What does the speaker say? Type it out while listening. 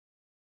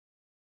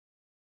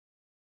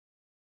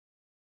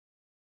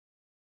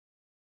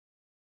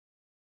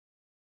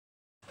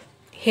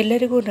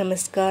ಎಲ್ಲರಿಗೂ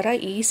ನಮಸ್ಕಾರ.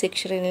 ಈ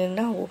ಸೆಕ್ಷನಲ್ಲಿ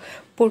ನಾವು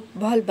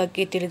ಫುಟ್ಬಾಲ್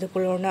ಬಗ್ಗೆ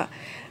ತಿಳಿದುಕೊಳ್ಳೋಣ.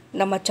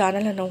 ನಮ್ಮ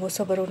ಚಾನಲನ್ನು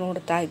ಹೊಸಬರು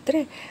ನೋಡ್ತಾ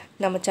ಇದ್ದರೆ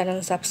ನಮ್ಮ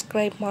ಚಾನಲ್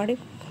ಸಬ್ಸ್ಕ್ರೈಬ್ ಮಾಡಿ,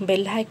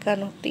 ಬೆಲ್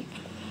ಐಕಾನ್ ಒತ್ತಿ.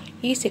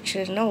 ಈ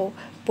ಸೆಕ್ಷನಲ್ಲಿ ನಾವು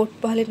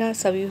ಫುಟ್ಬಾಲಿನ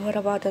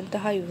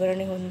ಸವಿವರವಾದಂತಹ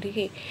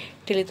ವಿವರಣೆಯೊಂದಿಗೆ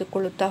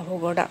ತಿಳಿದುಕೊಳ್ಳುತ್ತಾ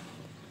ಹೋಗೋಣ.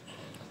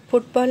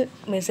 ಫುಟ್ಬಾಲ್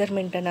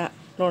ಮೆಜರ್ಮೆಂಟನ್ನು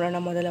ನೋಡೋಣ.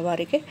 ಮೊದಲ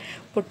ಬಾರಿಗೆ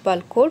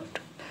ಫುಟ್ಬಾಲ್ ಕೋರ್ಟ್,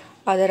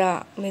 ಅದರ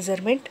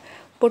ಮೆಜರ್ಮೆಂಟ್.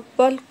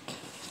 ಫುಟ್ಬಾಲ್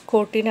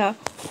ಕೋರ್ಟಿನ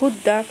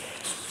ಉದ್ದ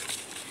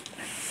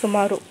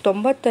ಸುಮಾರು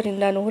 90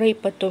 ರಿಂದ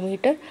 120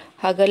 ಮೀಟರ್,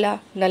 ಅಗಲ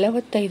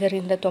 45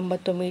 ರಿಂದ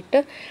 90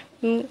 metre,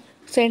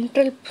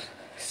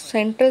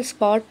 central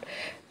spot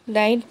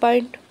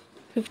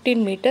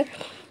 9.15 metre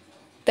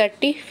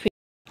 30 feet,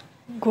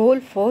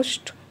 goal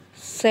post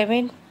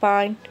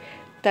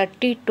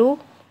 7.32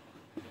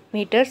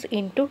 meters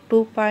into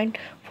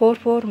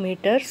 2.44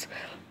 meters,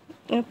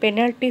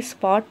 penalty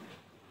spot,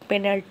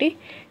 penalty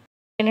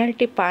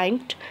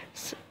point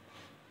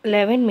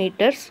 11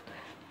 meters,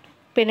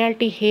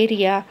 penalty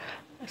area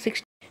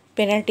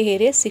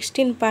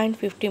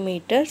 16.50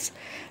 meters,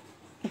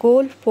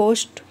 goal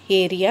post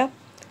area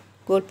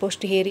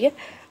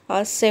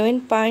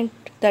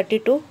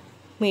 7.32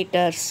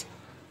 meters.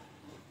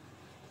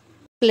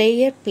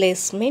 Player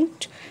placement: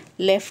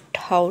 left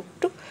out,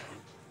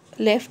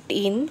 left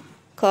in,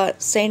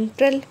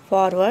 central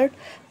forward,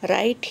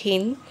 right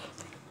in,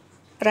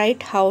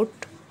 right out,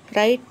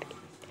 right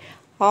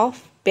off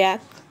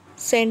back,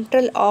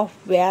 central off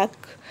back,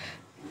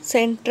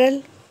 central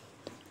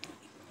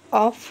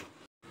off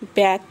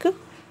back,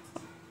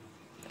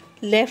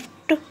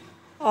 left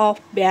off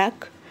back,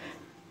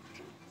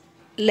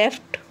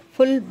 left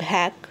full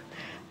back,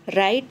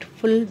 right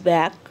full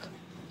back.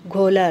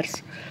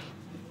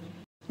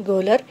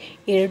 ಗೋಲರ್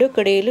ಎರಡು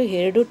ಕಡೆಯಲ್ಲೂ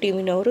ಎರಡು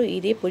ಟೀಮಿನವರು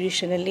ಇದೇ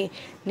ಪೊಸಿಷನಲ್ಲಿ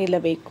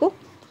ನಿಲ್ಲಬೇಕು.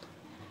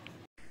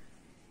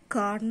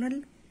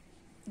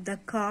 The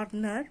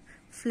corner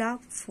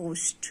flag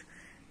post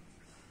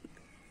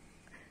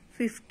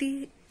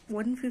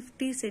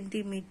 150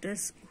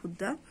 centimetres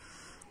ಉದ್ದ,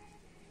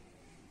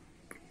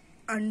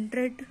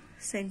 100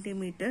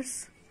 centimetres.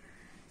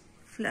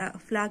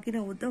 ಫ್ಲಾಗಿನ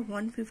ಉದ್ದ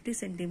 150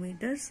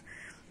 centimetres,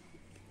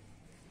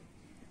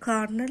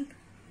 corner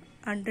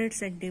 100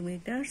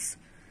 centimetres.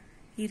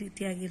 ಈ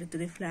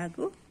ರೀತಿಯಾಗಿರುತ್ತದೆ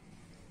flag.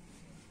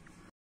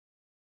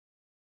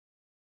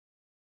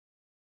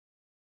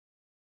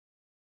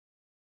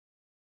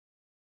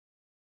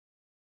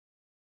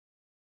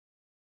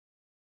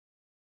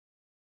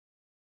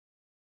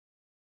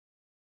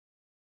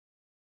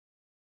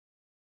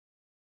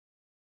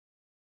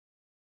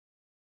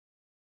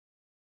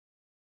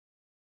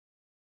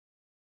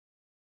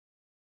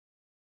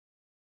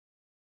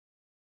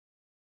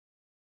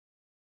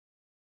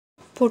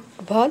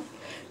 Football,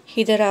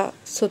 ಇದರ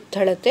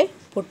ಸುತ್ತಳತೆ,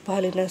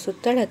 ಫುಟ್ಬಾಲಿನ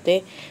ಸುತ್ತಳತೆ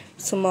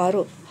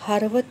ಸುಮಾರು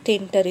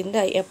 68 ರಿಂದ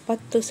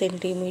 70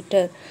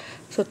 ಸೆಂಟಿಮೀಟರ್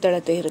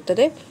ಸುತ್ತಳತೆ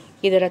ಇರುತ್ತದೆ.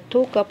 ಇದರ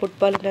ತೂಕ,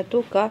 ಫುಟ್ಬಾಲಿನ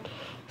ತೂಕ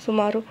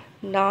ಸುಮಾರು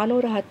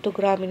 410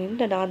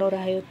 ಗ್ರಾಮಿನಿಂದ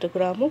 450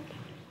 ಗ್ರಾಮು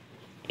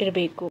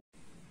ಇರಬೇಕು.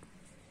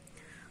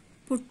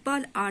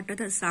 ಫುಟ್ಬಾಲ್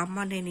ಆಟದ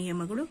ಸಾಮಾನ್ಯ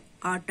ನಿಯಮಗಳು.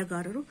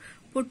 ಆಟಗಾರರು.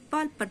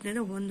 ಫುಟ್ಬಾಲ್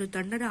ಪಂದ್ಯದ ಒಂದು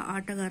ತಂಡದ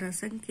ಆಟಗಾರರ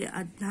ಸಂಖ್ಯೆ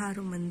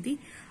 16 ಮಂದಿ.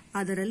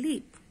 ಅವರಲ್ಲಿ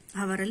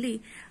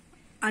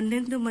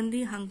 11 ಮಂದಿ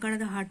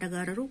ಅಂಕಣದ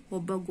ಆಟಗಾರರು,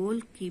 ಒಬ್ಬ ಗೋಲ್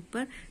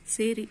ಕೀಪರ್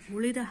ಸೇರಿ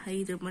ಉಳಿದ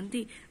 5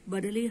 ಮಂದಿ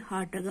ಬದಲಿ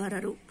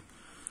ಆಟಗಾರರು.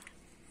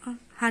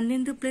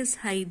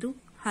 11+5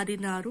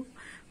 16.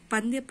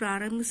 ಪಂದ್ಯ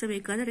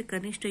ಪ್ರಾರಂಭಿಸಬೇಕಾದರೆ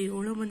ಕನಿಷ್ಠ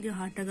 7 ಮಂದಿ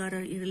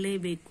ಆಟಗಾರರು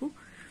ಇರಲೇಬೇಕು.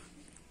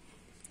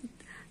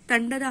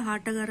 ತಂಡದ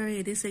ಆಟಗಾರರ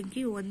ಎದೆ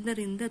ಸಂಖ್ಯೆ 1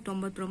 ರಿಂದ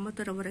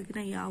 99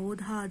 ರವರೆಗಿನ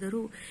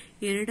ಯಾವುದಾದರೂ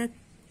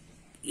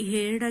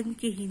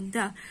ಎರಡಂಕಿಯಿಂದ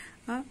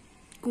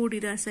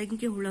ಕೂಡಿದ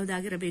ಸಂಖ್ಯೆ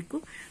ಉಳ್ಳದಾಗಿರಬೇಕು.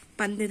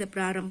 ಪಂದ್ಯದ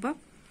ಪ್ರಾರಂಭ: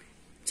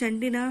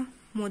 ಚೆಂಡಿನ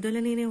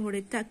ಮೊದಲನೇ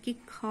ಹೊಡೆತ,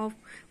 ಕಿಕ್ ಆಫ್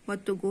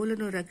ಮತ್ತು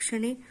ಗೋಲನ್ನು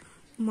ರಕ್ಷಣೆ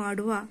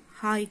ಮಾಡುವ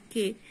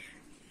ಆಯ್ಕೆ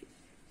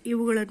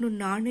ಇವುಗಳನ್ನು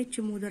ನಾಣ್ಯ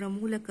ಚಿಮ್ಮುವುದರ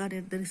ಮೂಲಕ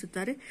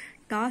ನಿರ್ಧರಿಸುತ್ತಾರೆ.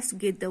 ಟಾಸ್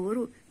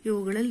ಗೆದ್ದವರು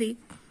ಇವುಗಳಲ್ಲಿ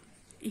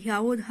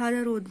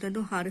ಯಾವುದಾದರೂ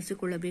ಒಂದನ್ನು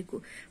ಆರಿಸಿಕೊಳ್ಳಬೇಕು.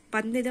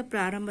 ಪಂದ್ಯದ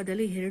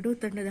ಪ್ರಾರಂಭದಲ್ಲಿ ಎರಡೂ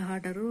ತಂಡದ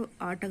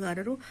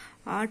ಆಟಗಾರರು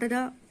ಆಟದ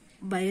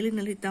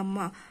ಬಯಲಿನಲ್ಲಿ ತಮ್ಮ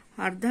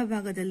ಅರ್ಧ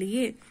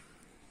ಭಾಗದಲ್ಲಿಯೇ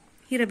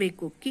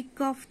ಇರಬೇಕು.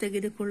 ಕಿಕ್ ಆಫ್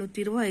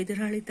ತೆಗೆದುಕೊಳ್ಳುತ್ತಿರುವ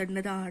ಎದುರಾಳಿ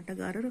ತಂಡದ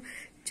ಆಟಗಾರರು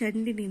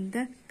ಚೆಂಡಿನಿಂದ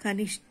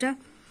ಕನಿಷ್ಠ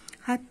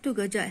 10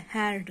 ಗಜ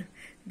ಯಾರ್ಡ್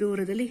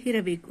ದೂರದಲ್ಲಿ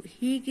ಇರಬೇಕು.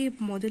 ಹೀಗೆ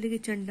ಮೊದಲಿಗೆ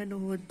ಚೆಂಡನ್ನು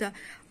ಹೊತ್ತ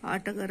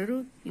ಆಟಗಾರರು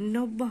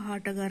ಇನ್ನೊಬ್ಬ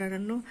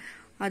ಆಟಗಾರರನ್ನು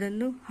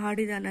ಅದನ್ನು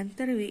ಆಡಿದ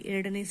ನಂತರವೇ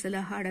ಎರಡನೇ ಸಲ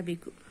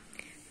ಆಡಬೇಕು.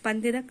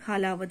 ಪಂದ್ಯದ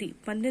ಕಾಲಾವಧಿ: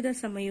 ಪಂದ್ಯದ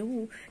ಸಮಯವು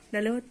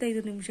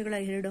 45 ನಿಮಿಷಗಳ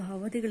 2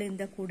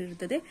 ಅವಧಿಗಳಿಂದ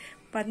ಕೂಡಿರುತ್ತದೆ.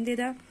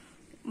 ಪಂದ್ಯದ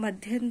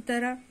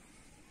ಮಧ್ಯಂತರ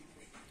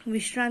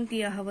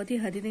ವಿಶ್ರಾಂತಿಯ ಅವಧಿ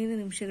 15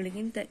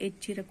 ನಿಮಿಷಗಳಿಗಿಂತ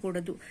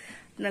ಹೆಚ್ಚಿರಕೂಡದು.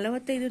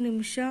 45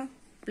 ನಿಮಿಷ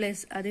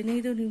ಪ್ಲಸ್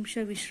 15 ನಿಮಿಷ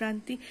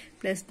ವಿಶ್ರಾಂತಿ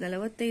ಪ್ಲಸ್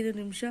 45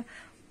 ನಿಮಿಷ,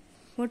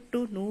 ಒಟ್ಟು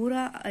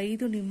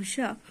 105 ನಿಮಿಷ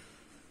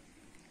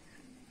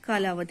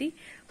ಕಾಲಾವಧಿ.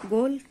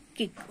 ಗೋಲ್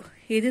ಕಿಕ್: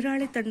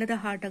 ಎದುರಾಳಿ ತಂಡದ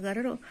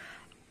ಆಟಗಾರರು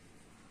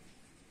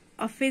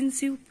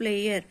ಅಫೆನ್ಸಿವ್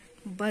ಪ್ಲೇಯರ್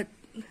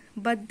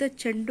ಬದ್ಧ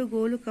ಚೆಂಡು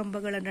ಗೋಲು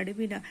ಕಂಬಗಳ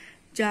ನಡುವಿನ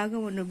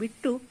ಜಾಗವನ್ನು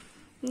ಬಿಟ್ಟು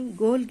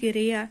ಗೋಲ್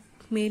ಗೆರೆಯ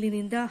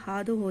ಮೇಲಿನಿಂದ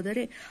ಹಾದು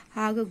ಹೋದರೆ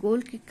ಆಗ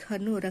ಗೋಲ್ ಕಿಕ್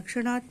ಅನ್ನು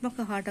ರಕ್ಷಣಾತ್ಮಕ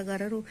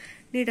ಆಟಗಾರರು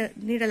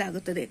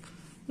ನೀಡಲಾಗುತ್ತದೆ.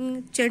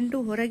 ಚೆಂಡು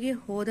ಹೊರಗೆ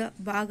ಹೋದ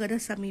ಭಾಗದ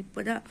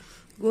ಸಮೀಪದ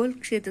ಗೋಲ್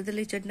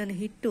ಕ್ಷೇತ್ರದಲ್ಲಿ ಚೆಂಡನ್ನು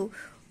ಇಟ್ಟು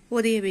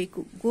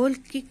ಒದೆಯಬೇಕು. ಗೋಲ್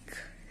ಕಿಕ್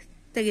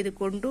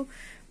ತೆಗೆದುಕೊಂಡು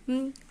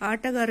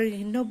ಆಟಗಾರರು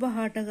ಇನ್ನೊಬ್ಬ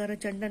ಆಟಗಾರ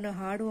ಚೆಂಡನ್ನು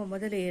ಆಡುವ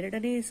ಮೊದಲೇ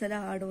ಎರಡನೇ ಸಲ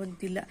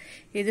ಆಡುವಂತಿಲ್ಲ.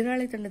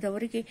 ಎದುರಾಳಿ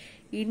ತಂಡದವರಿಗೆ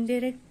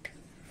ಇಂಡೈರೆಕ್ಟ್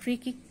ಫ್ರೀ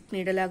ಕಿಕ್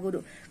ನೀಡಲಾಗುವುದು.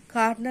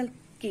 ಕಾರ್ನರ್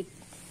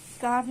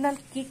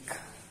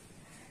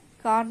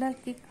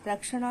ಕಿಕ್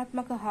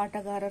ರಕ್ಷಣಾತ್ಮಕ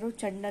ಆಟಗಾರರು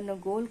ಚೆಂಡನ್ನು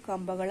ಗೋಲ್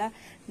ಕಂಬಗಳ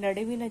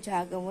ನಡುವಿನ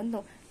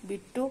ಜಾಗವನ್ನು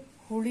ಬಿಟ್ಟು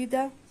ಉಳಿದ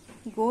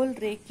ಗೋಲ್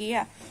ರೇಖೆಯ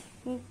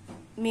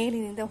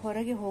ಮೇಲಿನಿಂದ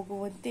ಹೊರಗೆ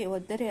ಹೋಗುವಂತೆ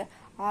ಒದ್ದರೆ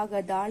ಆಗ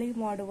ದಾಳಿ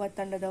ಮಾಡುವ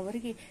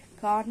ತಂಡದವರಿಗೆ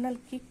ಕಾರ್ನರ್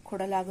ಕಿಕ್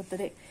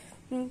ಕೊಡಲಾಗುತ್ತದೆ.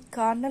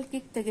 ಕಾರ್ನರ್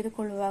ಕಿಕ್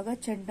ತೆಗೆದುಕೊಳ್ಳುವಾಗ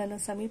ಚೆಂಡನ್ನು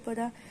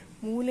ಸಮೀಪದ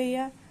ಮೂಲೆಯ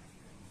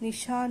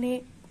ನಿಶಾನೆ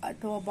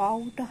ಅಥವಾ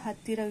ಬಾವುಟ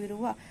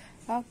ಹತ್ತಿರವಿರುವ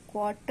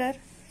ಕ್ವಾರ್ಟರ್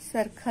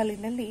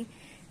ಸರ್ಕಲಿನಲ್ಲಿ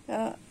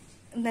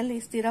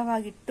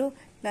ಸ್ಥಿರವಾಗಿಟ್ಟು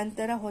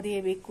ನಂತರ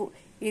ಹೊಡೆಯಬೇಕು.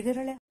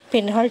 ಎದುರಾಳಿ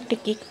penalty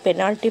kick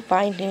penalty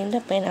ಪಾಯಿಂಟ್ನಿಂದ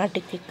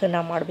penalty kick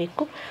ಅನ್ನು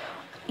ಮಾಡಬೇಕು.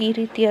 ಈ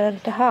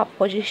ರೀತಿಯಾದಂತಹ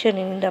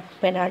ಪೊಸಿಷನ್ನಿನಿಂದ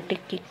ಪೆನಾಲ್ಟಿ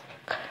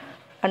ಕಿಕ್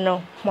ಅನ್ನು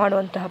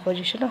ಮಾಡುವಂತಹ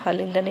ಪೊಸಿಷನ್,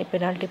 ಅಲ್ಲಿಂದನೇ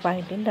ಪೆನಾಲ್ಟಿ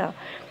ಪಾಯಿಂಟ್ನಿಂದ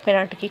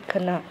ಪೆನಾಲ್ಟಿ ಕಿಕ್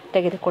ಅನ್ನು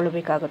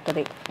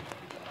ತೆಗೆದುಕೊಳ್ಳಬೇಕಾಗುತ್ತದೆ.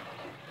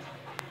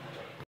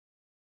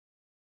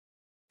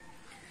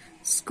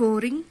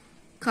 ಸ್ಕೋರಿಂಗ್: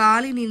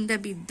 ಕಾಲಿನಿಂದ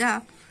ಬಿದ್ದ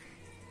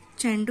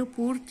ಚೆಂಡು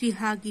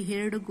ಪೂರ್ತಿಯಾಗಿ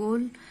ಎರಡು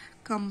ಗೋಲ್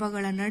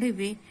ಕಂಬಗಳ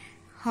ನಡುವೆ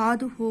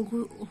ಹಾದು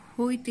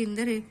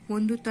ಹೋಯಿತೆಂದರೆ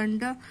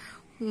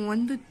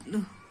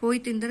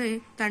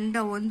ತಂಡ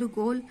ಒಂದು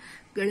ಗೋಲ್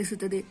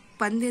ಗಳಿಸುತ್ತದೆ.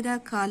 ಪಂದ್ಯದ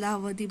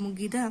ಕಾಲಾವಧಿ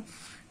ಮುಗಿದ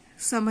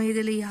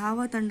ಸಮಯದಲ್ಲಿ ಯಾವ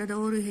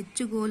ತಂಡದವರು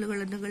ಹೆಚ್ಚು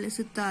ಗೋಲುಗಳನ್ನು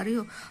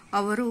ಗಳಿಸುತ್ತಾರೆಯೋ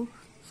ಅವರು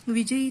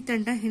ವಿಜಯಿ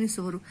ತಂಡ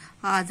ಎನಿಸುವರು.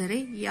 ಆದರೆ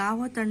ಯಾವ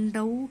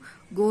ತಂಡವೂ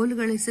ಗೋಲ್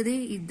ಗಳಿಸದೇ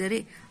ಇದ್ದರೆ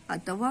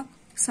ಅಥವಾ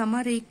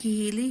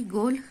ಸಮರೇಖೆಯಲ್ಲಿ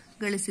ಗೋಲ್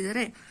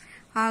ಗಳಿಸಿದರೆ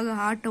ಆಗ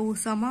ಆಟವು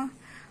ಸಮ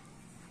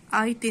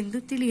ಆಯಿತೆಂದು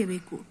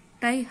ತಿಳಿಯಬೇಕು.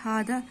 ಟೈ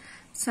ಆದ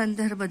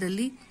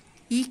ಸಂದರ್ಭದಲ್ಲಿ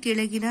ಈ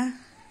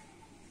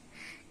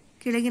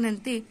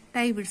ಕೆಳಗಿನಂತೆ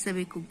ಟೈ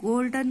ಬಿಡಿಸಬೇಕು.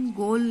 ಗೋಲ್ಡನ್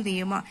ಗೋಲ್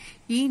ನಿಯಮ: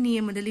 ಈ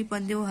ನಿಯಮದಲ್ಲಿ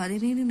ಪಂದ್ಯವು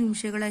 15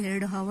 ನಿಮಿಷಗಳ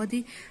 2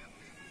 ಅವಧಿ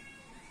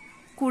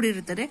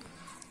ಕೂಡಿರುತ್ತದೆ.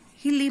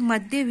 ಇಲ್ಲಿ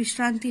ಮಧ್ಯೆ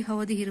ವಿಶ್ರಾಂತಿ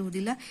ಅವಧಿ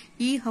ಇರುವುದಿಲ್ಲ.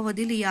 ಈ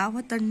ಅವಧಿಯಲ್ಲಿ ಯಾವ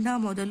ತಂಡ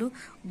ಮೊದಲು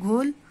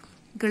ಗೋಲ್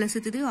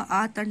ಗಳಿಸುತ್ತದೆಯೋ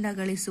ಆ ತಂಡ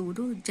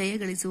ಜಯ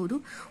ಗಳಿಸುವುದು.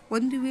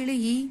 ಒಂದು ವೇಳೆ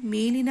ಈ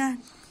ಮೇಲಿನ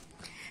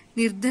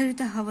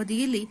ನಿರ್ಧರಿತ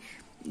ಅವಧಿಯಲ್ಲಿ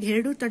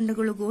ಎರಡೂ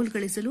ತಂಡಗಳು ಗೋಲ್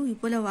ಗಳಿಸಲು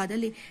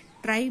ವಿಫಲವಾದಲ್ಲಿ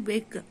ಟೈ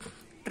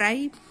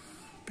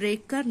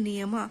ಬ್ರೇಕರ್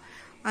ನಿಯಮ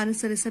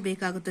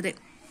ಅನುಸರಿಸಬೇಕಾಗುತ್ತದೆ.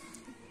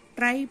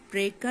 ಟೈ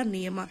ಬ್ರೇಕರ್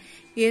ನಿಯಮ: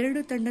 ಎರಡು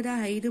ತಂಡದ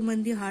 5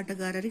 ಮಂದಿ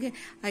ಆಟಗಾರರಿಗೆ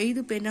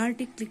 5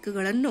 ಪೆನಾಲ್ಟಿ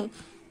ಕಿಕ್ಗಳನ್ನು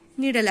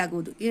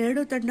ನೀಡಲಾಗುವುದು.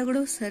 ಎರಡು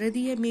ತಂಡಗಳು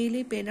ಸರದಿಯ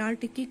ಮೇಲೆ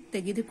ಪೆನಾಲ್ಟಿ ಕಿಕ್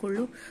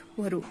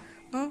ತೆಗೆದುಕೊಳ್ಳುವರು.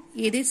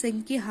 ಎದೆ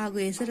ಸಂಖ್ಯೆ ಹಾಗೂ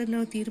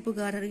ಹೆಸರನ್ನು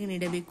ತೀರ್ಪುಗಾರರಿಗೆ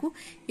ನೀಡಬೇಕು.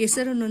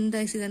 ಹೆಸರು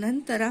ನೋಂದಾಯಿಸಿದ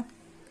ನಂತರ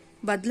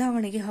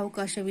ಬದಲಾವಣೆಗೆ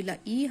ಅವಕಾಶವಿಲ್ಲ.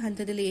 ಈ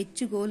ಹಂತದಲ್ಲಿ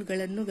ಹೆಚ್ಚು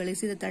ಗೋಲ್ಗಳನ್ನು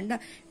ಗಳಿಸಿದ ತಂಡ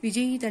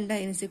ವಿಜಯಿ ತಂಡ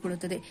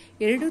ಎನಿಸಿಕೊಳ್ಳುತ್ತದೆ.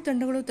 ಎರಡೂ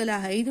ತಂಡಗಳು ತಲಾ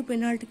 5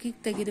 ಪೆನಾಲ್ಟಿ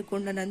ಕಿಕ್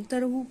ತೆಗೆದುಕೊಂಡ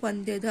ನಂತರವೂ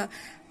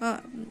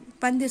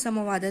ಪಂದ್ಯ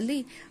ಸಮವಾದಲ್ಲಿ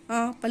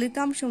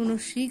ಫಲಿತಾಂಶವನ್ನು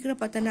ಶೀಘ್ರ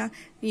ಪತನ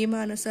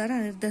ನಿಯಮಾನುಸಾರ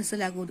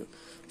ನಿರ್ಧರಿಸಲಾಗುವುದು.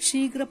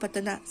 ಶೀಘ್ರ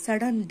ಪತನ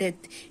ಸಡನ್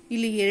ಡೆತ್: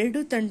 ಇಲ್ಲಿ ಎರಡೂ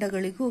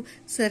ತಂಡಗಳಿಗೂ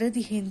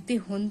ಸರದಿಯಂತೆ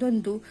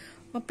ಒಂದೊಂದು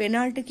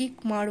ಪೆನಾಲ್ಟಿ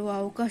ಕಿಕ್ ಮಾಡುವ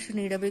ಅವಕಾಶ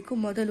ನೀಡಬೇಕು.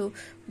 ಮೊದಲು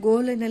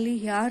ಗೋಲಿನಲ್ಲಿ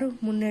ಯಾರು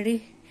ಮುನ್ನಡೆ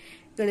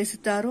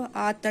ಗಳಿಸುತ್ತಾರೋ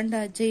ಆ ತಂಡ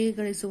ಜಯ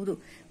ಗಳಿಸುವುದು.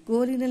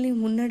 ಗೋಲಿನಲ್ಲಿ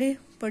ಮುನ್ನಡೆ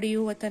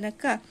ಪಡೆಯುವ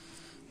ತನಕ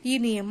ಈ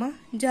ನಿಯಮ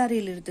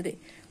ಜಾರಿಯಲ್ಲಿರುತ್ತದೆ.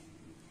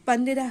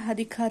 ಪಂದ್ಯದ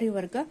ಅಧಿಕಾರಿ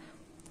ವರ್ಗ: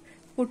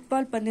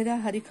 ಫುಟ್ಬಾಲ್ ಪಂದ್ಯದ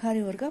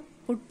ಅಧಿಕಾರಿ ವರ್ಗ.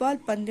 ಫುಟ್ಬಾಲ್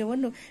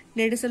ಪಂದ್ಯವನ್ನು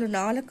ನಡೆಸಲು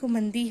 4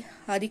 ಮಂದಿ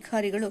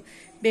ಅಧಿಕಾರಿಗಳು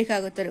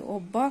ಬೇಕಾಗುತ್ತಾರೆ.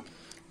 ಒಬ್ಬ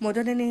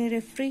ಮೊದಲನೇ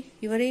ರೆಫ್ರಿ,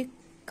 ಇವರೇ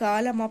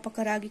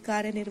ಕಾಲಮಾಪಕರಾಗಿ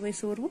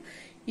ಕಾರ್ಯನಿರ್ವಹಿಸುವರು.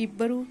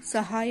 2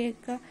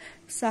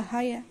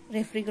 ಸಹಾಯ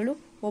ರೆಫ್ರಿಗಳು,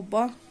 ಒಬ್ಬ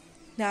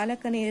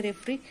 4ನೇ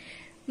ರೆಫ್ರಿ.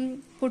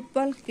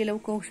 ಫುಟ್ಬಾಲ್ ಕೆಲವು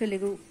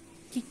ಕೌಶಲ್ಯಗಳು: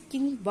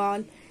 kicking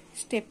ball,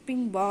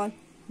 stepping ball,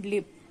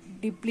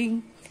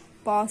 dribbling,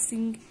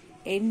 passing,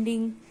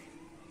 ending,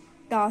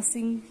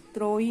 tossing,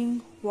 throwing,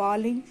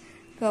 walling,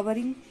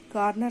 covering,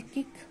 corner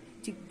kick,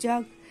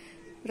 zigzag,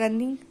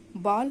 running,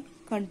 ball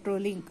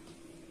controlling.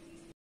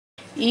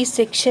 ಈ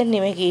ಸೆಕ್ಷನ್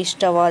ನಿಮಗೆ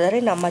ಇಷ್ಟವಾದರೆ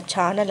ನಮ್ಮ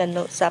ಚಾನಲ್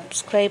ಅನ್ನು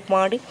ಸಬ್ಸ್ಕ್ರೈಬ್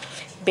ಮಾಡಿ,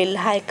 ಬೆಲ್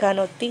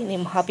ಐಕಾನ್ ಒತ್ತಿ,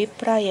 ನಿಮ್ಮ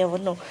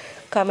ಅಭಿಪ್ರಾಯವನ್ನು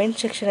ಕಮೆಂಟ್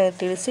ಸೆಕ್ಷನಲ್ಲಿ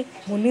ತಿಳಿಸಿ.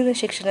 ಮುಂದಿನ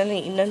ಸೆಕ್ಷನಲ್ಲಿ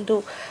ಇನ್ನೊಂದು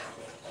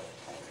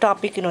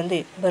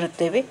ಟಾಪಿಕ್ನೊಂದಿಗೆ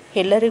ಬರುತ್ತೇವೆ.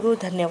 ಎಲ್ಲರಿಗೂ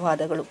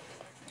ಧನ್ಯವಾದಗಳು.